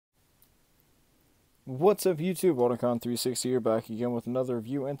What's up YouTube, AUTOCON360 here, back again with another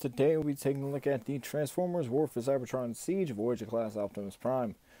review, and today we'll be taking a look at the Transformers War for Cybertron Siege Voyager class Optimus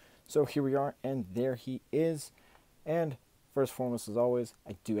Prime. So here we are, and there he is. And first and foremost, as always,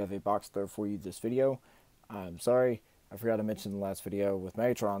 I do have a box there for you this video. I'm sorry, I forgot to mention in the last video with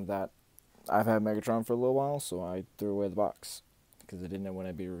Megatron that I've had Megatron for a little while, so I threw away the box because I didn't know when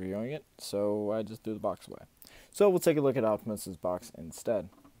I'd be reviewing it, so I just threw the box away. So we'll take a look at Optimus's box instead.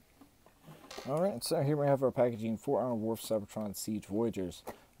 Alright, so here we have our packaging for our War for Cybertron Siege Voyagers.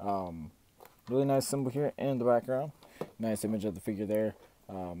 Really nice symbol here in the background. Nice image of the figure there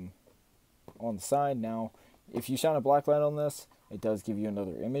on the side. Now, if you shine a black light on this, it does give you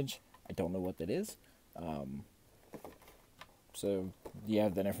another image. I don't know what that is. So you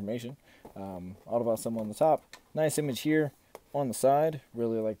have that information. Autobot symbol on the top. Nice image here on the side.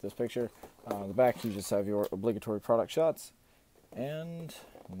 Really like this picture. On the back, you just have your obligatory product shots. And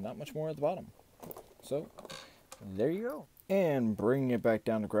not much more at the bottom. So there you go. And bringing it back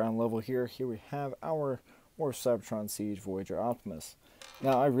down to ground level here we have our War for Cybertron Siege Voyager Optimus.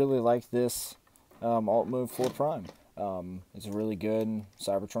 Now I really like this alt move for Prime. It's a really good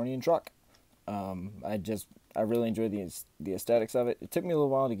Cybertronian truck. I really enjoy the aesthetics of it. It took me a little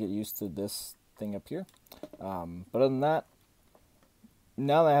while to get used to this thing up here. But other than that,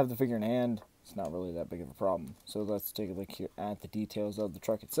 now that I have the figure in hand, it's not really that big of a problem. So let's take a look here at the details of the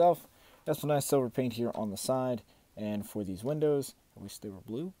truck itself. Got some nice silver paint here on the side, and for these windows, I wish they were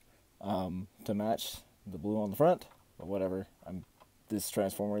blue to match the blue on the front, but whatever. This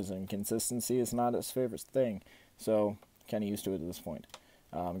Transformers and consistency is not its favorite thing, so kind of used to it at this point.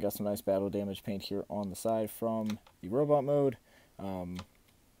 Got some nice battle damage paint here on the side from the robot mode.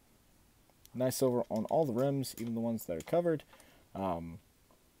 Nice silver on all the rims, even the ones that are covered.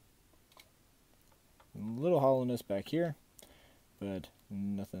 Little hollowness back here, but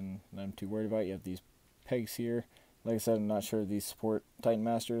nothing that I'm too worried about. You have these pegs here. Like I said, I'm not sure if these support Titan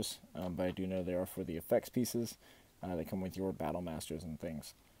Masters, but I do know they are for the effects pieces. They come with your Battle Masters and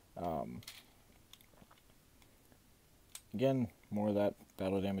things. Again, more of that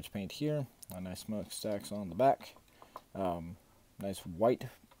battle damage paint here. A nice smokestacks on the back. Nice white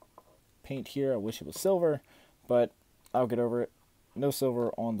paint here. I wish it was silver, but I'll get over it. No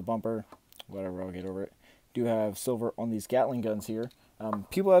silver on the bumper. Whatever, I'll get over it. Do have silver on these Gatling guns here.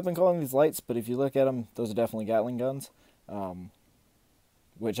 People have been calling these lights, but if you look at them, those are definitely Gatling guns.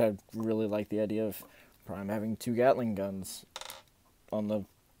 Which I really like the idea of Prime having 2 Gatling guns on the,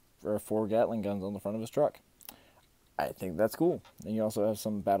 or 4 Gatling guns on the front of his truck. I think that's cool. And you also have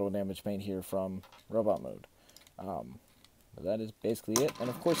some battle damage paint here from robot mode. But that is basically it. And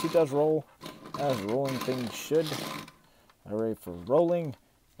of course he does roll, as rolling things should. Hooray for rolling.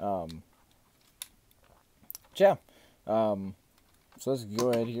 Yeah, so let's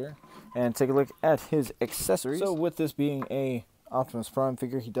go ahead here and take a look at his accessories. So with this being a Optimus Prime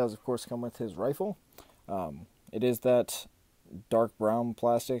figure, he does of course come with his rifle. It is that dark brown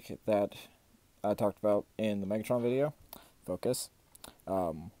plastic that I talked about in the Megatron video. Focus.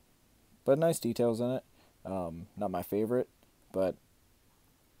 But nice details in it. Not my favorite, but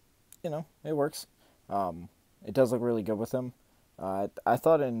you know, it works. It does look really good with him. I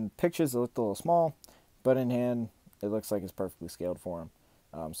thought in pictures it looked a little small, but in hand, it looks like it's perfectly scaled for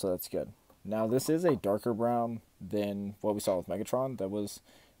him. So that's good. Now, this is a darker brown than what we saw with Megatron. That was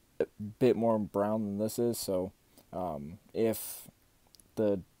a bit more brown than this is. So if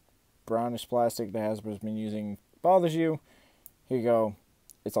the brownish plastic that Hasbro's been using bothers you, here you go.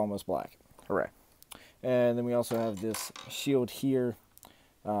 It's almost black. Hooray. And then we also have this shield here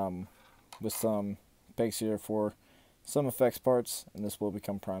with some pegs here for some effects parts. And this will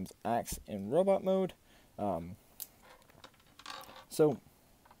become Prime's axe in robot mode. So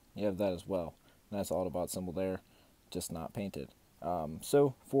you have that as well. Nice Autobot symbol there, just not painted.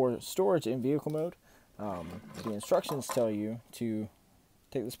 So for storage in vehicle mode, the instructions tell you to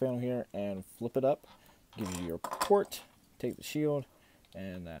take this panel here and flip it up. Gives you your port, take the shield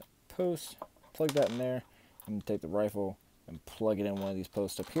and that post, plug that in there, and take the rifle and plug it in one of these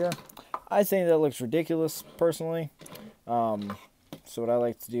posts up here. I think that looks ridiculous personally. So what I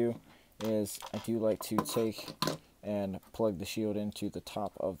like to do is I do like to take and plug the shield into the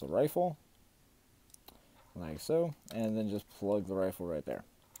top of the rifle, like so, and then just plug the rifle right there.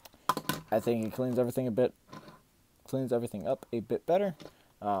 I think it cleans everything up a bit better,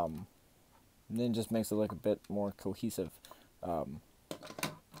 and then just makes it look a bit more cohesive. So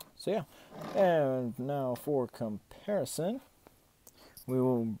yeah, and now for comparison, we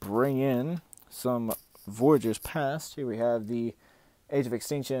will bring in some Voyagers past. Here we have the Age of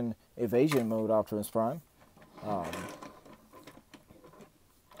Extinction Evasion Mode Optimus Prime.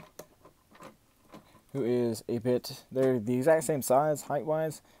 who is a bit, they're the exact same size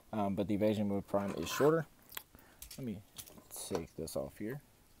height-wise, but the evasion mode Prime is shorter. Let me take this off here.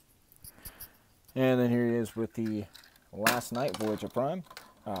 And then here he is with the Last Night Voyager Prime,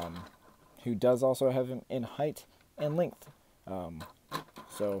 who does also have him in height and length.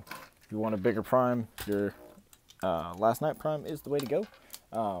 So if you want a bigger Prime, your Last Night Prime is the way to go.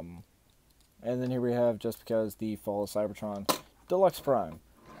 And then here we have, just because, the Fall of Cybertron Deluxe Prime.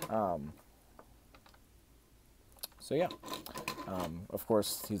 So yeah, of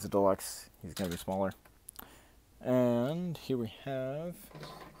course he's a deluxe, he's going to be smaller. And here we have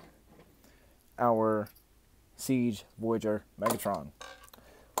our Siege Voyager Megatron,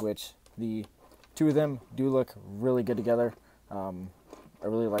 which the two of them do look really good together. I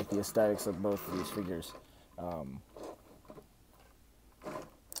really like the aesthetics of both of these figures. I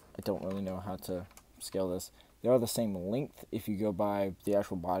don't really know how to scale this. They are the same length if you go by the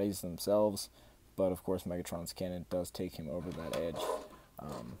actual bodies themselves, but of course Megatron's cannon does take him over that edge.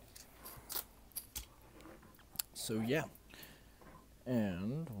 So yeah.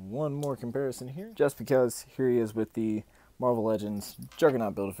 And one more comparison here, just because here he is with the Marvel Legends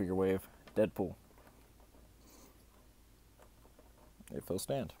Juggernaut Build-A-Figure Wave Deadpool, if he'll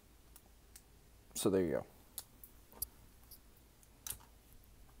stand. So there you go.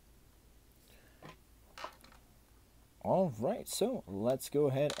 Alright, so let's go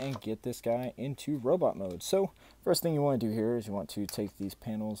ahead and get this guy into robot mode. So first thing you want to do here is you want to take these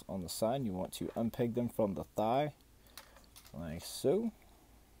panels on the side and you want to unpeg them from the thigh, like so.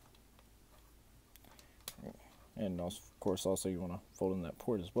 And of course also you want to fold in that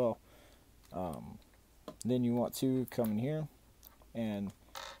port as well. Then you want to come in here and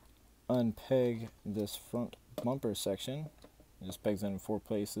unpeg this front bumper section. It just pegs in 4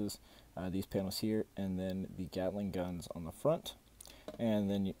 places. These panels here, and then the Gatling guns on the front. And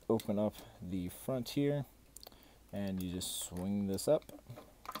then you open up the front here and you just swing this up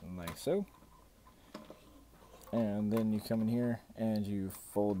like so. And then you come in here and you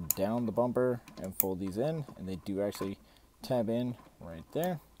fold down the bumper and fold these in, and they do actually tab in right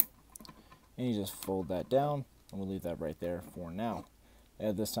there. And you just fold that down, and we'll leave that right there for now.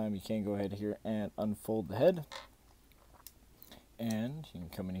 At this time you can go ahead here and unfold the head, and you can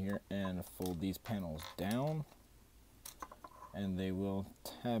come in here and fold these panels down, and they will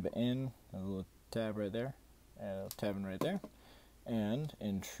tab in. A little tab right there, and it'll tab in right there. And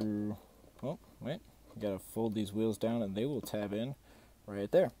in true, oh wait, you gotta fold these wheels down and they will tab in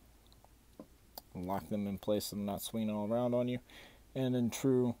right there. Lock them in place so they're not swinging all around on you. And in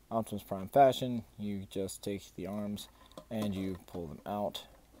true Optimus Prime fashion, you just take the arms and you pull them out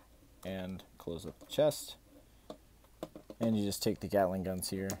and close up the chest. And you just take the Gatling guns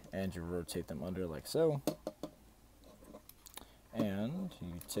here and you rotate them under like so. And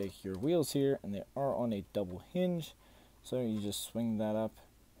you take your wheels here, and they are on a double hinge, so you just swing that up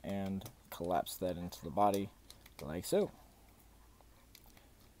and collapse that into the body like so.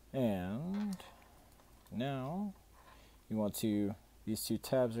 And now you want to, these 2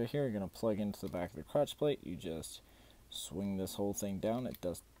 tabs right here are going to plug into the back of the crotch plate. You just swing this whole thing down. It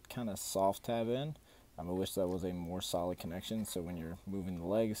does kind of soft tab in. I wish that was a more solid connection, so when you're moving the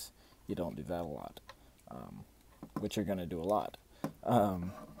legs you don't do that a lot, which you're going to do a lot.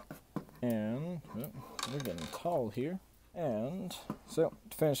 And we're getting tall here. And so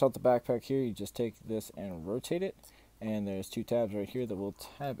to finish out the backpack here, you just take this and rotate it, and there's 2 tabs right here that will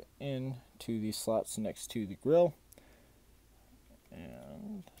tab in to the slots next to the grill,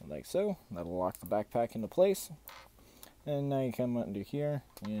 and like so. That'll lock the backpack into place. And now you come under here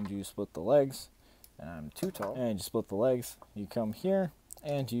and you split the legs. I'm too tall. And you split the legs. You come here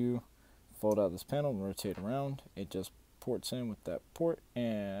and you fold out this panel and rotate around. It just ports in with that port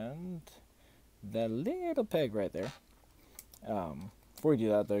and that little peg right there. Before you do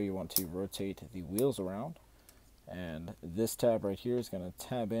that though, you want to rotate the wheels around, and this tab right here is going to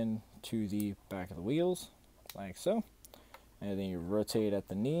tab in to the back of the wheels like so. And then you rotate at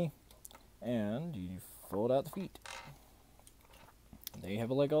the knee and you fold out the feet. There you have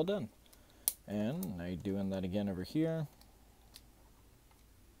a leg all done. And now you're doing that again over here.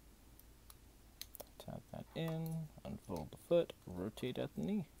 Tap that in, unfold the foot, rotate at the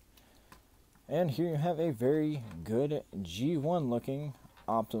knee. And here you have a very good G1 looking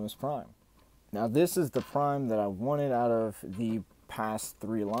Optimus Prime. Now this is the Prime that I wanted out of the past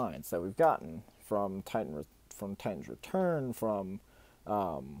 3 lines that we've gotten from Titan's Return, from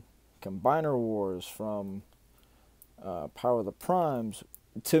Combiner Wars, from Power of the Primes.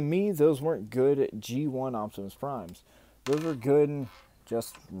 To me, those weren't good G1 Optimus Primes. Those were good,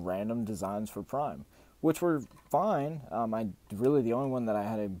 just random designs for Prime, which were fine. Really the only one that I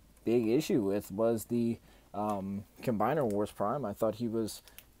had a big issue with was the Combiner Wars Prime. I thought he was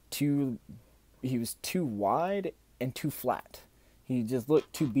too wide and too flat. He just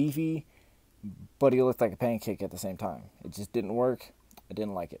looked too beefy, but he looked like a pancake at the same time. It just didn't work. I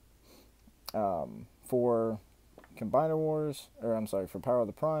didn't like it. For Combiner Wars, for Power of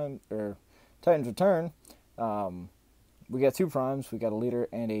the Prime, or Titan's Return, we got two Primes. We got a Leader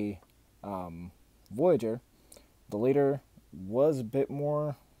and a Voyager. The Leader was a bit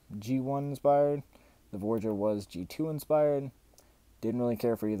more G1 inspired. The Voyager was G2 inspired. Didn't really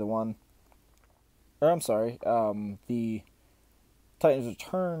care for either one. The Titan's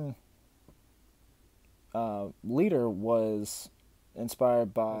Return Leader was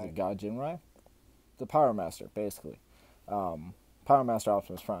inspired by God Jinrai, the Power Master, basically. Power Master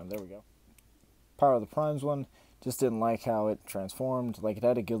Optimus Prime, there we go. Power of the Primes one, just didn't like how it transformed. Like, it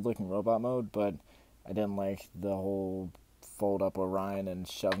had a good looking robot mode, but I didn't like the whole fold up Orion and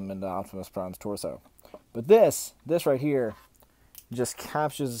shove him into Optimus Prime's torso. But this right here just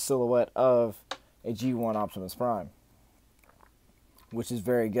captures the silhouette of a G1 Optimus Prime, which is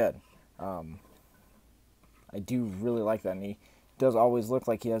very good. I do really like that, and he does always look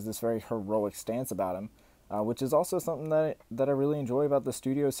like he has this very heroic stance about him, which is also something that I really enjoy about the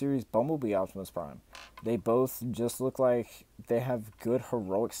Studio Series Bumblebee Optimus Prime. They both just look like they have good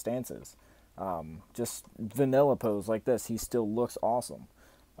heroic stances. Just vanilla pose like this, he still looks awesome.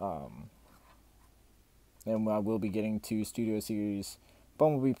 And I will be getting to Studio Series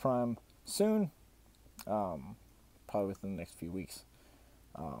Bumblebee Prime soon, probably within the next few weeks.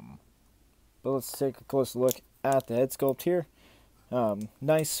 But let's take a closer look at the head sculpt here.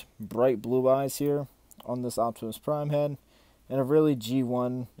 Nice bright blue eyes here on this Optimus Prime head, and a really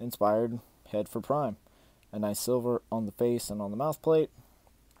G1 inspired head for Prime. A nice silver on the face and on the mouth plate.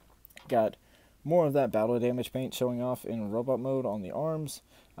 Got more of that battle damage paint showing off in robot mode on the arms.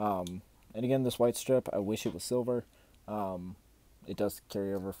 And again, this white strip, I wish it was silver. It does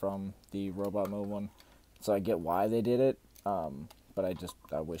carry over from the robot mode one, so I get why they did it, but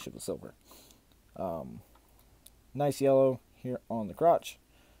I wish it was silver. Nice yellow here on the crotch.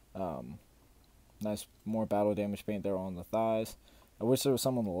 Nice more battle damage paint there on the thighs. I wish there was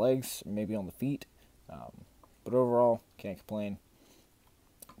some on the legs, maybe on the feet, but overall, can't complain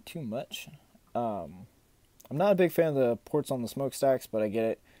too much. I'm not a big fan of the ports on the smokestacks, but I get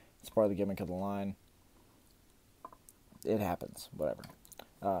it. It's part of the gimmick of the line. It happens, whatever.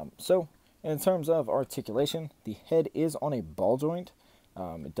 So, in terms of articulation, the head is on a ball joint.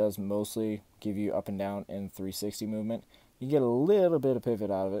 It does mostly give you up and down and 360 movement. You get a little bit of pivot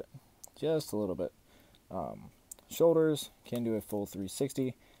out of it, just a little bit. Shoulders can do a full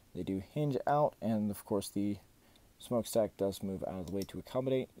 360. They do hinge out, and of course the smokestack does move out of the way to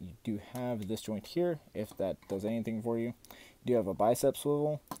accommodate. You do have this joint here, if that does anything for you. You do have a bicep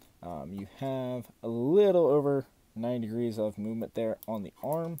swivel. You have a little over 90 degrees of movement there on the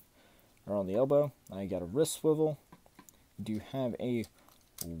arm, or on the elbow. You got a wrist swivel. You do have a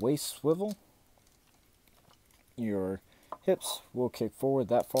waist swivel. Your hips will kick forward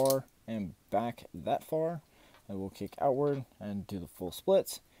that far and back that far, and will kick outward and do the full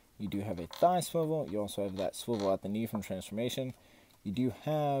splits. You do have a thigh swivel. You also have that swivel at the knee from transformation. You do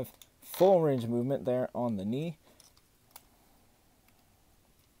have full range of movement there on the knee.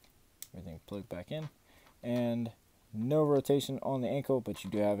 Everything plugged back in. And no rotation on the ankle, but you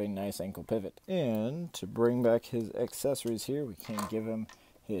do have a nice ankle pivot. And to bring back his accessories here, we can give him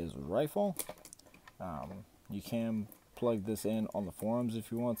his rifle. You can plug this in on the forearms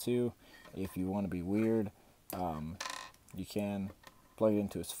if you want to. If you want to be weird, you can plug it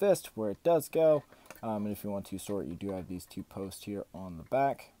into his fist where it does go. And if you want to store it, you do have these two posts here on the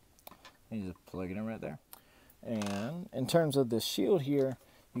back. And you just plug it in right there. And in terms of this shield here,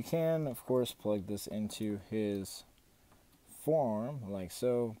 you can, of course, plug this into his forearm like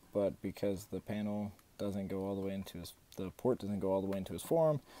so, but because the panel doesn't go all the way into the port doesn't go all the way into his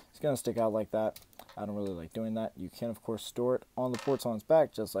forearm, it's going to stick out like that. I don't really like doing that. You can, of course, store it on the ports on his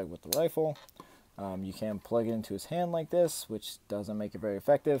back, just like with the rifle. You can plug it into his hand like this, which doesn't make it very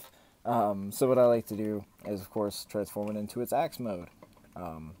effective. So what I like to do is, of course, transform it into its axe mode,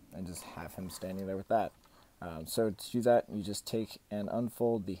 and just have him standing there with that. So to do that, you just take and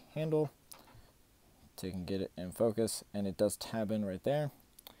unfold the handle, so you can get it in focus, and it does tab in right there.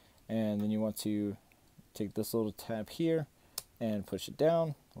 And then you want to take this little tab here and push it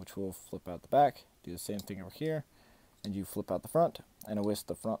down, which will flip out the back. Do the same thing over here, and you flip out the front. And I wish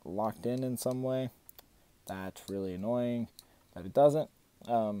the front locked in some way. That's really annoying that it doesn't.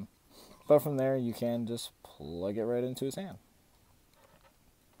 But from there, you can just plug it right into his hand.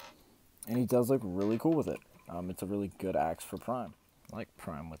 And he does look really cool with it. It's a really good axe for Prime. like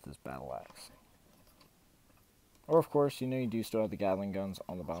Prime with his battle axe. Or of course, you do still have the Gatling guns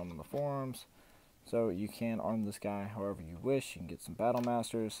on the bottom of the forearms, so you can arm this guy however you wish. You can get some Battle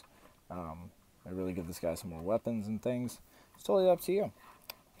Masters. I really give this guy some more weapons and things. It's totally up to you.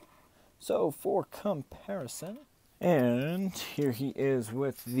 So for comparison, and here he is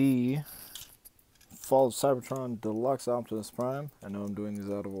with the Fall of Cybertron Deluxe Optimus Prime. I know I'm doing these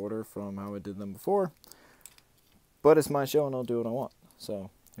out of order from how I did them before, but it's my show and I'll do what I want. So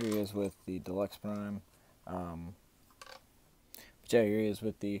here he is with the Deluxe Prime. But yeah, here he is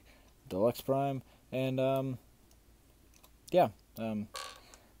with the Deluxe Prime, and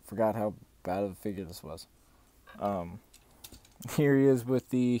forgot how bad of a figure this was. Here he is with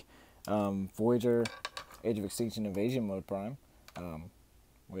the Voyager Age of Extinction Invasion Mode Prime,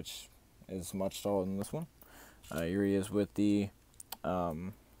 which is much taller than this one. Here he is with the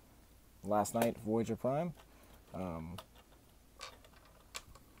Last Night Voyager Prime,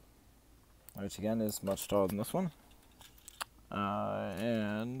 which again is much taller than this one.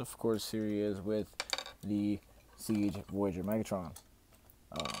 And of course here he is with the Siege Voyager Megatron,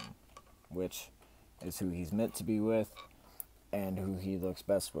 which is who he's meant to be with and who he looks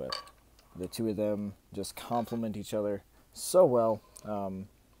best with. The two of them just complement each other so well.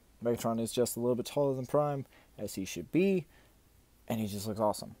 Megatron is just a little bit taller than Prime, as he should be, and he just looks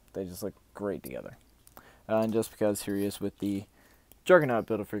awesome. They just look great together. And just because here he is with the Juggernaut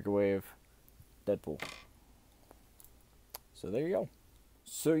Build-A-Figure Wave Deadpool. So there you go.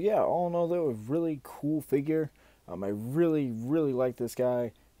 So yeah, all in all though, a really cool figure. I really like this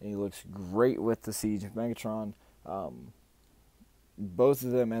guy, and he looks great with the Siege of Megatron. Both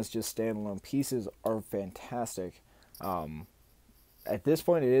of them as just standalone pieces are fantastic. At this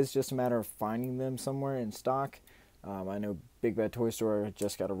point, it is just a matter of finding them somewhere in stock. I know BigBadToyStore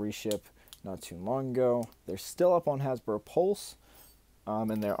just got a reship not too long ago. They're still up on Hasbro Pulse,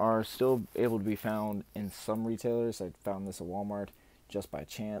 and they are still able to be found in some retailers. I found this at Walmart just by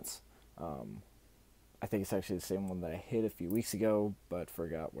chance. I think it's actually the same one that I hit a few weeks ago, but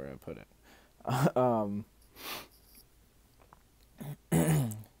forgot where I put it.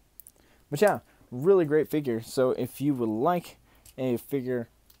 But yeah, really great figure. So if you would like a figure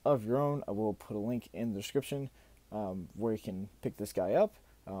of your own, I will put a link in the description where you can pick this guy up.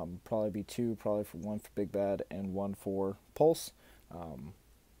 Probably be two, probably for one for Big Bad and one for Pulse.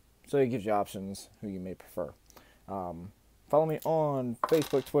 So it gives you options who you may prefer. Follow me on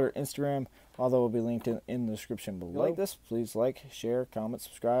Facebook, Twitter, Instagram. All that will be linked in the description below. If you like this, please like, share, comment,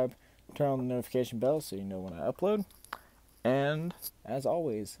 subscribe, turn on the notification bell so you know when I upload. And as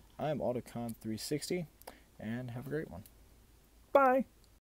always, I'm AUTOCON360, and have a great one. Bye!